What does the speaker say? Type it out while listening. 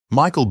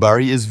Michael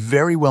Burry is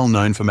very well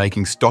known for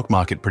making stock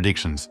market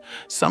predictions,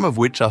 some of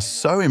which are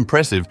so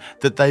impressive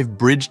that they've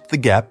bridged the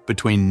gap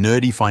between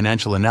nerdy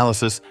financial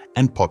analysis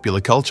and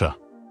popular culture.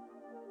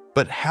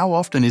 But how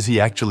often is he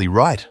actually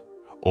right?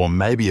 Or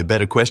maybe a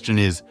better question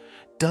is,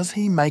 does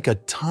he make a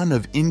ton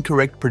of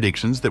incorrect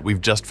predictions that we've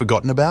just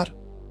forgotten about?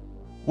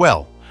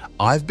 Well,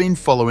 I've been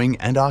following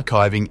and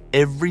archiving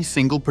every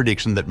single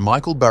prediction that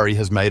Michael Burry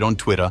has made on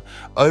Twitter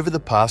over the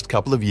past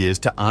couple of years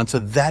to answer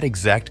that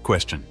exact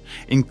question,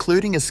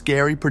 including a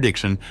scary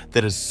prediction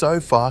that has so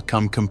far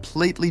come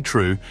completely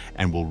true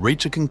and will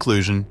reach a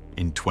conclusion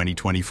in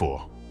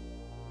 2024.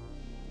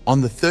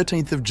 On the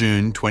 13th of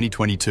June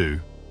 2022,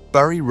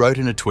 Burry wrote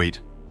in a tweet,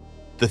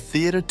 "The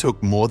theatre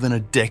took more than a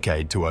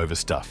decade to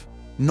overstuff.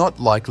 Not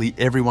likely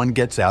everyone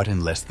gets out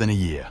in less than a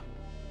year."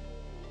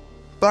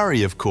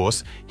 Burry, of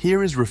course,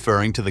 here is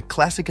referring to the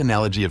classic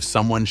analogy of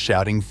someone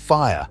shouting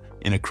fire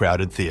in a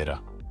crowded theatre.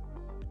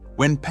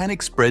 When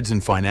panic spreads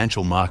in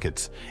financial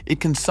markets, it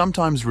can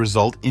sometimes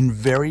result in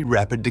very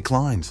rapid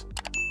declines.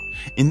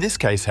 In this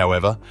case,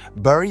 however,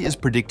 Burry is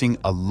predicting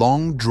a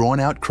long,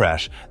 drawn-out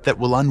crash that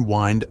will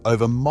unwind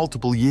over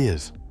multiple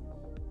years.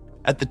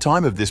 At the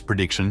time of this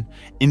prediction,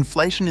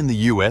 inflation in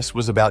the US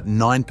was about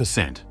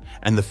 9%,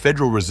 and the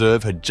Federal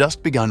Reserve had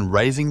just begun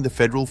raising the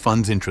federal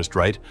funds interest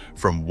rate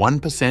from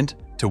 1%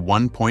 to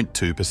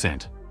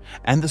 1.2%,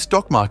 and the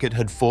stock market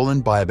had fallen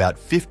by about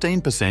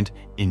 15%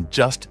 in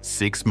just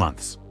 6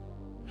 months.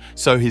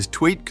 So his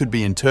tweet could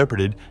be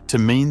interpreted to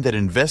mean that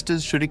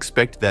investors should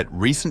expect that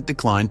recent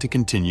decline to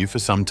continue for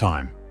some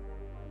time.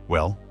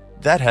 Well,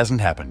 that hasn't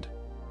happened.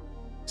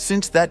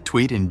 Since that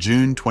tweet in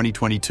June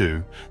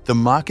 2022, the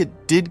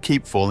market did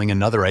keep falling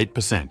another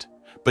 8%,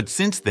 but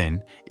since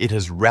then, it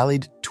has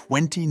rallied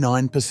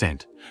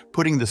 29%,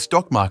 putting the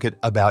stock market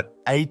about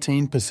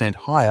 18%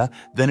 higher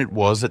than it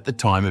was at the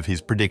time of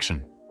his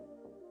prediction.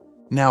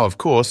 Now, of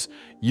course,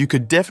 you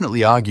could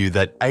definitely argue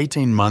that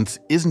 18 months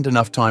isn't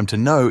enough time to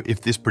know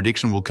if this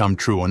prediction will come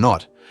true or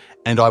not,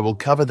 and I will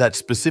cover that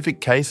specific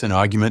case and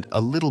argument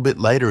a little bit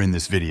later in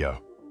this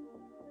video.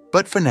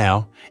 But for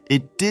now,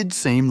 it did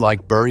seem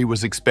like Burry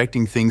was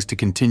expecting things to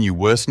continue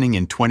worsening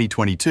in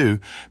 2022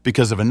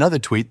 because of another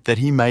tweet that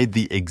he made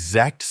the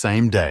exact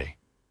same day.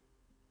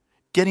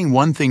 Getting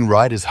one thing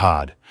right is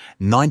hard.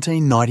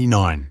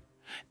 1999.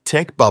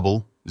 Tech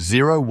bubble,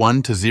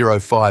 01 to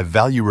 05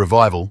 value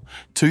revival,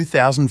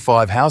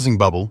 2005 housing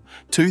bubble,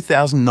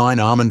 2009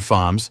 almond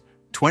farms,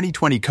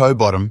 2020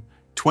 co-bottom,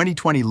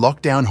 2020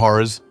 lockdown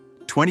horrors,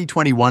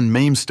 2021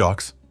 meme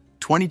stocks,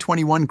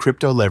 2021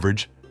 crypto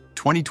leverage,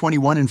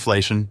 2021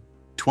 inflation,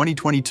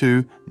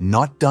 2022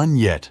 not done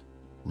yet,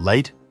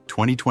 late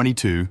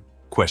 2022 ?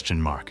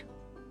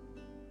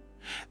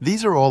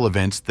 These are all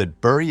events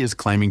that Burry is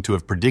claiming to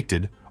have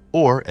predicted,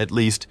 or at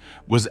least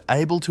was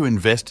able to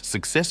invest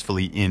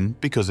successfully in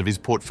because of his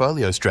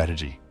portfolio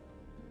strategy.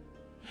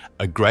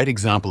 A great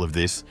example of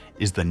this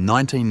is the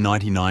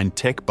 1999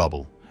 tech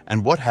bubble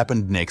and what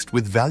happened next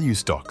with value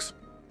stocks.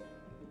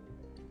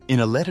 In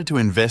a letter to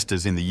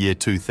investors in the year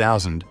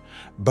 2000,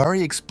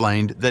 Burry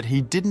explained that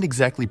he didn't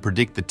exactly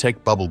predict the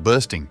tech bubble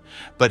bursting,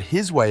 but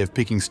his way of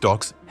picking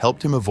stocks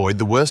helped him avoid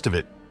the worst of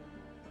it.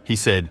 He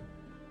said,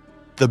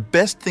 "The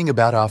best thing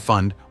about our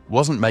fund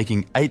wasn't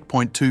making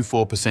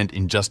 8.24%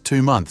 in just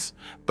 2 months,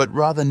 but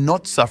rather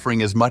not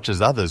suffering as much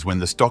as others when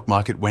the stock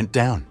market went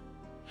down.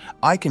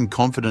 I can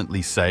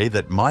confidently say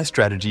that my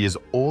strategy is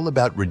all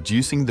about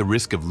reducing the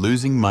risk of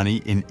losing money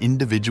in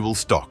individual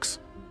stocks."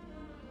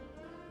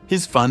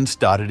 His fund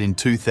started in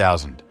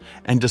 2000,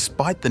 and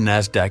despite the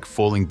Nasdaq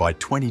falling by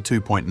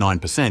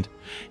 22.9%,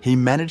 he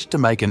managed to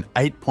make an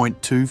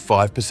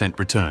 8.25%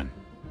 return.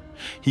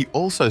 He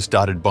also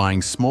started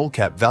buying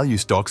small-cap value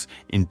stocks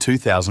in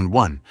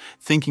 2001,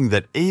 thinking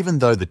that even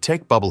though the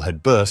tech bubble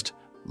had burst,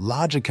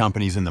 larger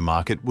companies in the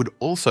market would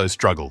also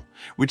struggle,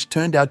 which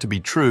turned out to be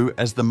true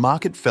as the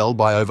market fell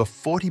by over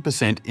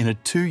 40% in a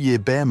 2-year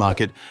bear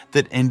market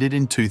that ended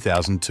in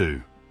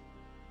 2002.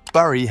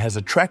 Burry has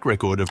a track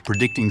record of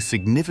predicting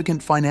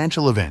significant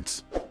financial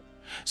events.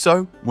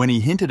 So, when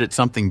he hinted at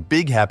something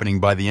big happening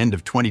by the end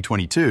of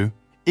 2022,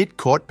 it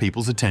caught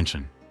people's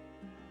attention.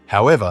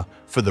 However,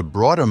 for the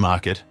broader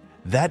market,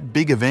 that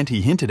big event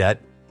he hinted at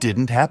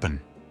didn't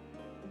happen.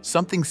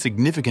 Something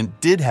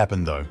significant did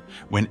happen though,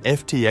 when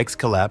FTX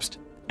collapsed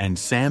and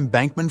Sam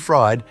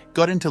Bankman-Fried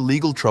got into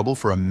legal trouble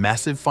for a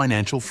massive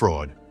financial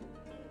fraud.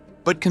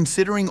 But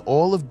considering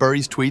all of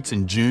Burry's tweets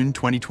in June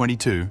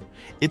 2022,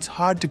 it's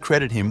hard to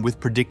credit him with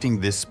predicting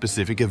this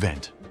specific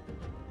event.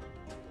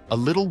 A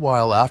little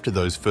while after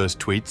those first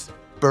tweets,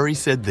 Burry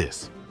said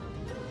this: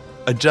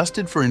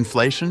 "Adjusted for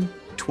inflation,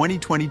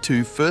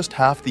 2022 first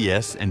half the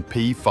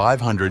S&P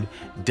 500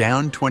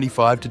 down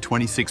 25 to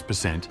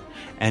 26%,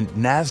 and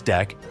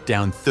Nasdaq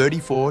down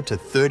 34 to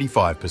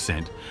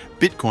 35%,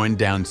 Bitcoin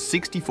down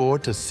 64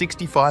 to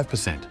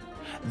 65%.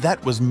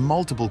 That was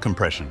multiple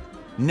compression.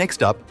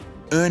 Next up,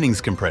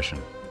 earnings compression,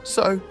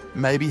 so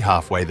maybe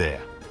halfway there."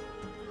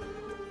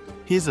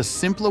 Here's a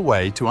simpler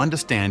way to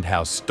understand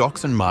how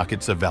stocks and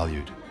markets are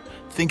valued.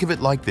 Think of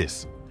it like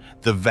this: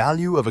 the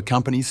value of a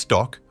company's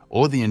stock,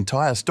 or the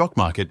entire stock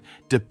market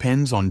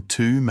depends on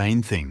two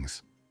main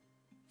things.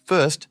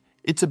 First,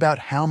 it's about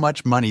how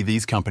much money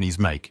these companies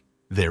make,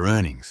 their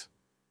earnings.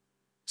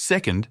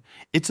 Second,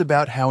 it's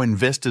about how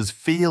investors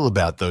feel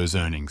about those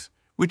earnings,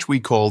 which we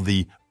call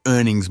the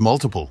earnings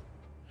multiple.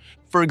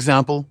 For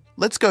example,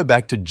 let's go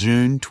back to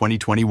June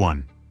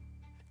 2021.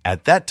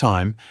 At that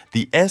time,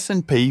 the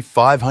S&P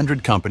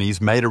 500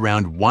 companies made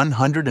around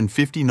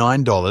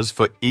 $159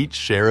 for each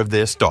share of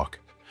their stock,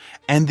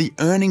 and the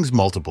earnings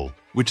multiple,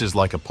 which is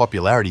like a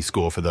popularity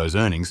score for those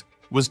earnings,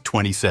 was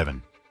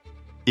 27.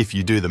 If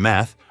you do the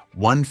math,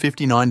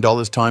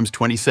 $159 times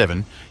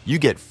 27, you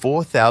get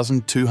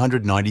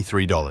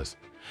 $4,293.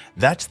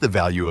 That's the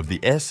value of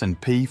the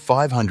S&P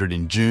 500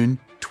 in June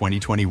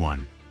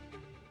 2021.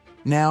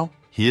 Now,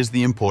 here's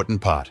the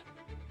important part.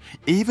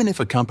 Even if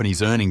a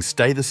company's earnings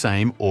stay the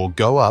same or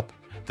go up,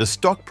 the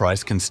stock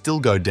price can still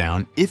go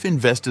down if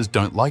investors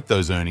don't like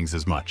those earnings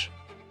as much.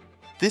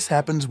 This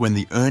happens when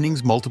the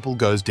earnings multiple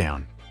goes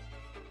down.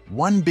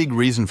 One big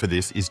reason for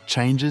this is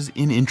changes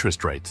in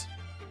interest rates.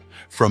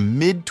 From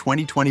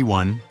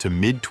mid-2021 to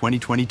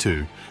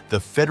mid-2022, the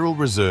Federal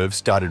Reserve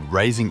started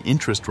raising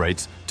interest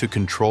rates to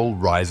control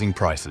rising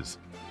prices.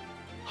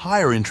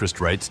 Higher interest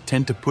rates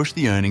tend to push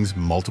the earnings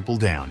multiple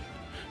down.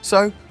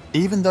 So,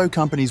 even though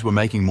companies were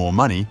making more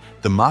money,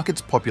 the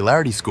market's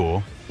popularity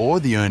score, or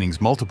the earnings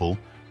multiple,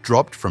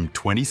 dropped from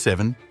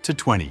 27 to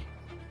 20.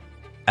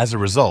 As a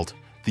result,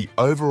 the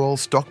overall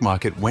stock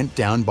market went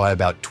down by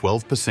about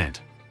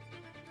 12%.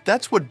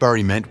 That's what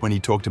Burry meant when he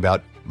talked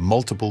about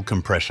multiple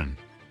compression.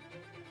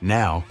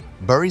 Now,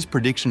 Burry's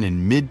prediction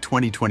in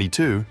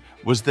mid-2022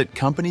 was that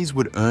companies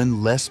would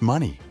earn less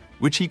money,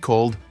 which he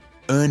called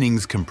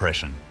earnings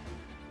compression.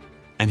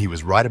 And he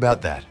was right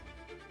about that.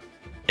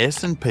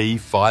 S&P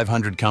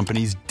 500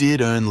 companies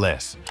did earn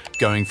less,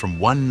 going from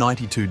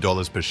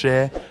 $192 per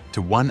share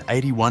to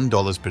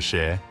 $181 per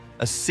share,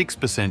 a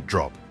 6%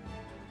 drop.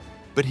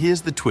 But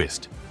here's the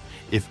twist.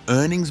 If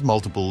earnings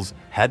multiples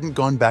hadn't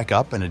gone back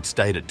up and had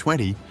stayed at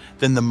 20,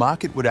 then the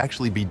market would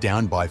actually be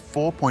down by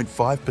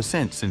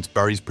 4.5% since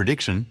Burry's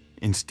prediction,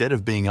 instead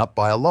of being up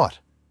by a lot.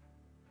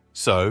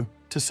 So,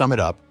 to sum it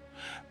up,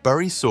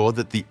 Burry saw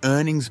that the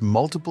earnings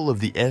multiple of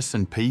the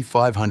S&P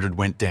 500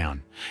 went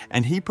down,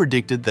 and he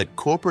predicted that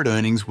corporate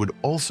earnings would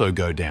also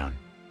go down.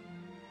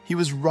 He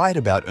was right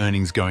about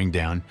earnings going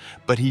down,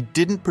 but he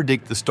didn't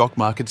predict the stock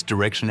market's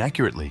direction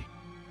accurately.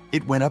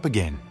 It went up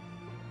again.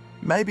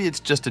 Maybe it's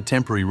just a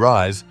temporary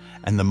rise,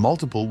 and the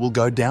multiple will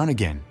go down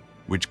again,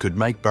 which could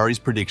make Burry's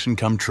prediction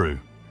come true.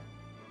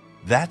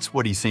 That's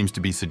what he seems to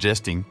be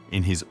suggesting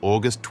in his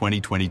August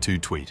 2022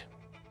 tweet.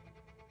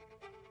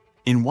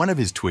 In one of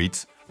his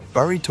tweets,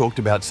 Burry talked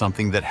about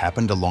something that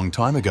happened a long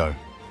time ago.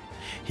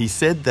 He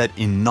said that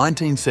in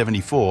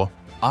 1974,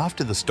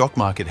 after the stock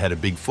market had a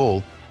big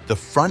fall, the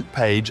front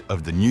page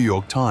of the New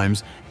York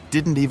Times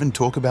didn't even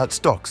talk about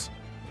stocks.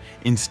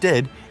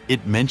 Instead,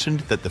 it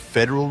mentioned that the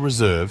Federal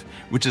Reserve,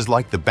 which is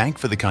like the bank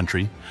for the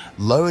country,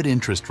 lowered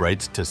interest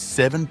rates to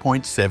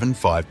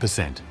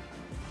 7.75%.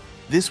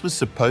 This was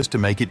supposed to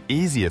make it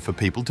easier for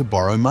people to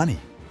borrow money.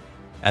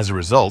 As a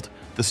result,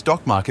 the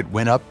stock market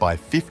went up by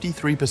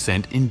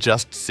 53% in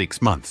just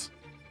 6 months.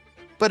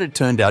 But it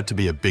turned out to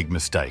be a big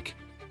mistake.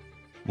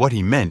 What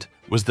he meant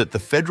was that the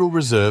Federal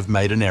Reserve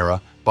made an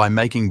error by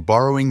making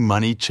borrowing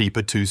money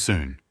cheaper too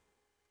soon.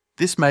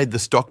 This made the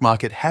stock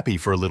market happy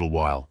for a little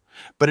while,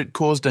 but it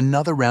caused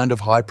another round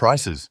of high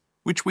prices,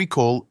 which we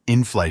call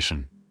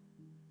inflation.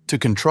 To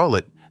control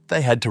it,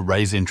 they had to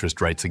raise interest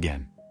rates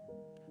again.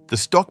 The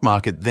stock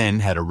market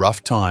then had a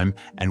rough time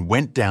and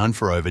went down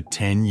for over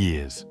 10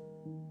 years.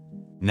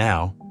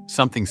 Now,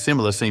 something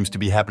similar seems to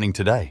be happening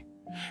today.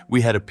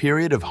 We had a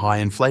period of high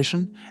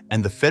inflation,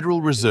 and the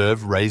Federal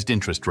Reserve raised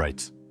interest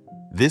rates.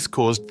 This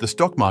caused the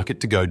stock market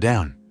to go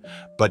down.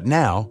 But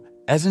now,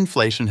 as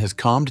inflation has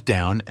calmed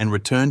down and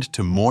returned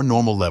to more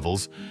normal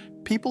levels,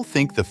 people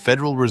think the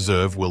Federal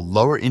Reserve will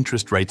lower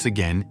interest rates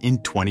again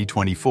in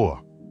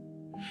 2024.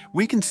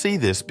 We can see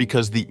this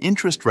because the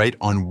interest rate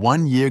on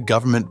one-year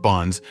government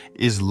bonds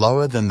is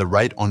lower than the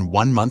rate on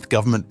one-month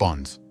government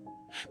bonds.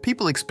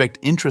 People expect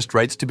interest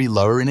rates to be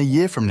lower in a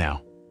year from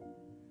now.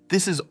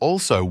 This is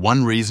also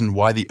one reason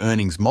why the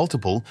earnings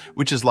multiple,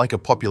 which is like a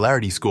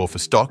popularity score for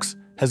stocks,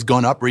 has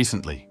gone up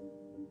recently.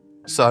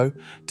 So,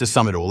 to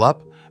sum it all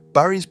up,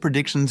 Burry's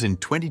predictions in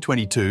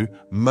 2022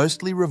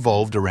 mostly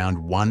revolved around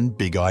one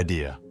big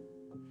idea.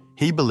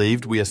 He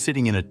believed we are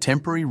sitting in a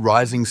temporary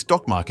rising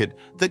stock market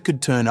that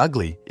could turn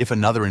ugly if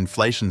another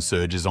inflation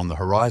surge is on the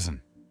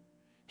horizon.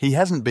 He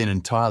hasn't been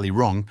entirely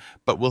wrong,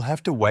 but we'll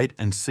have to wait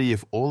and see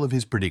if all of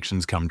his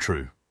predictions come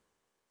true.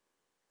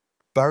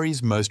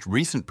 Burry's most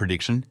recent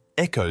prediction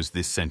echoes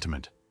this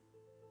sentiment.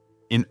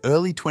 In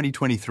early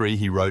 2023,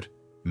 he wrote,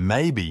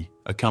 "Maybe,"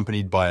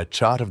 accompanied by a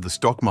chart of the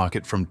stock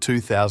market from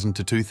 2000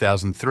 to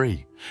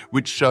 2003,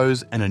 which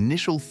shows an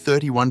initial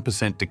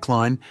 31%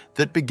 decline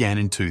that began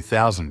in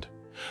 2000,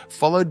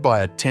 followed by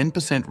a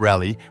 10%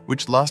 rally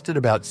which lasted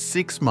about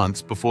 6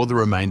 months before the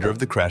remainder of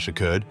the crash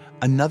occurred,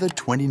 another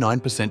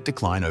 29%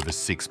 decline over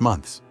 6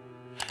 months.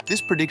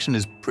 This prediction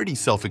is pretty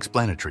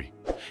self-explanatory.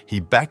 He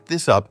backed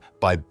this up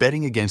by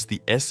betting against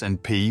the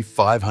S&P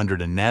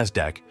 500 and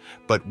Nasdaq,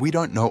 but we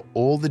don't know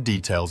all the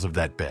details of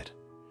that bet.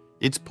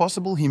 It's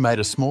possible he made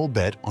a small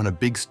bet on a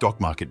big stock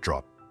market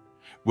drop.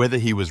 Whether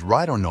he was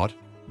right or not,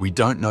 we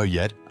don't know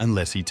yet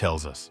unless he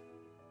tells us.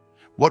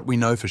 What we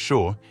know for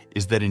sure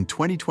is that in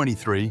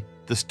 2023,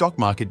 the stock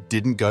market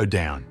didn't go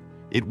down.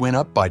 It went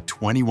up by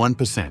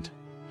 21%.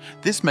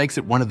 This makes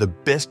it one of the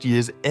best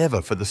years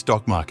ever for the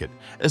stock market,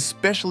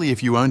 especially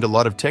if you owned a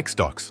lot of tech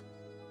stocks.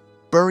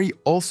 Burry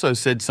also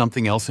said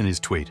something else in his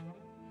tweet.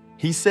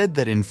 He said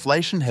that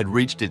inflation had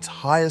reached its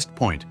highest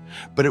point,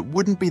 but it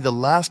wouldn't be the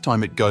last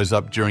time it goes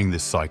up during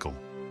this cycle.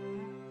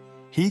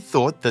 He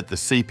thought that the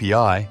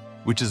CPI,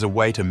 which is a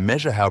way to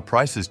measure how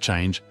prices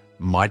change,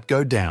 might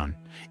go down,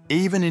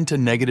 even into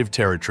negative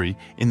territory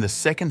in the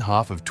second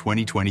half of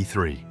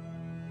 2023.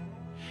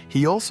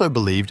 He also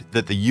believed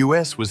that the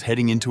US was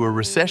heading into a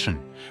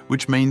recession,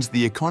 which means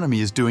the economy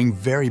is doing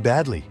very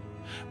badly.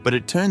 But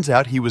it turns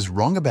out he was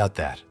wrong about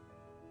that.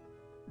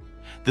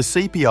 The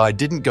CPI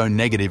didn't go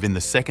negative in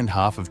the second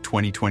half of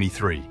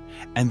 2023,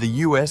 and the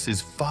US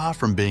is far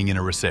from being in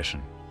a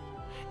recession.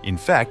 In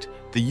fact,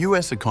 the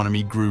US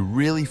economy grew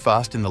really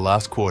fast in the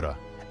last quarter,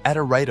 at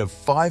a rate of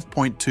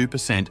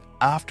 5.2%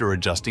 after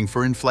adjusting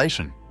for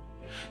inflation.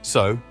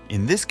 So,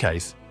 in this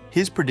case,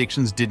 his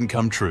predictions didn't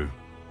come true.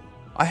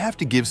 I have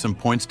to give some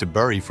points to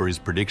Burry for his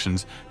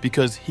predictions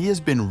because he has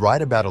been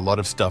right about a lot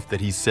of stuff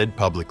that he's said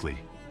publicly.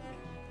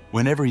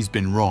 Whenever he's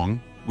been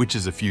wrong, which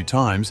is a few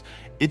times,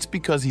 it's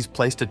because he's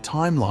placed a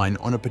timeline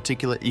on a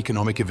particular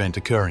economic event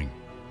occurring.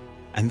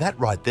 And that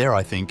right there,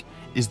 I think,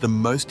 is the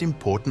most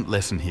important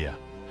lesson here.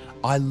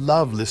 I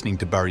love listening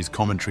to Burry's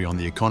commentary on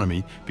the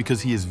economy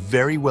because he is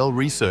very well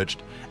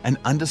researched and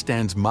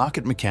understands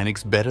market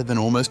mechanics better than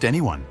almost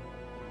anyone.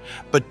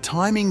 But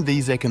timing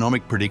these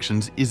economic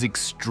predictions is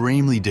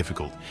extremely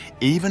difficult,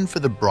 even for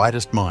the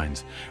brightest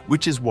minds,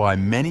 which is why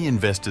many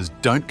investors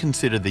don't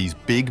consider these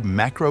big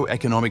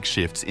macroeconomic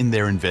shifts in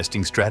their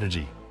investing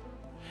strategy.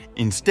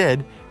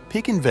 Instead,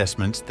 pick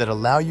investments that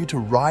allow you to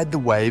ride the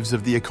waves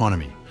of the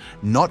economy,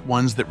 not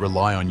ones that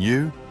rely on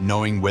you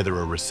knowing whether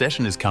a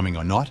recession is coming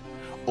or not,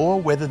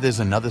 or whether there's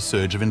another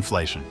surge of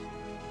inflation.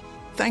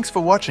 Thanks for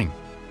watching.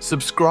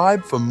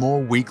 Subscribe for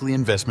more weekly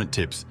investment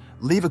tips.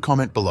 Leave a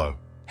comment below.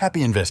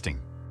 Happy investing!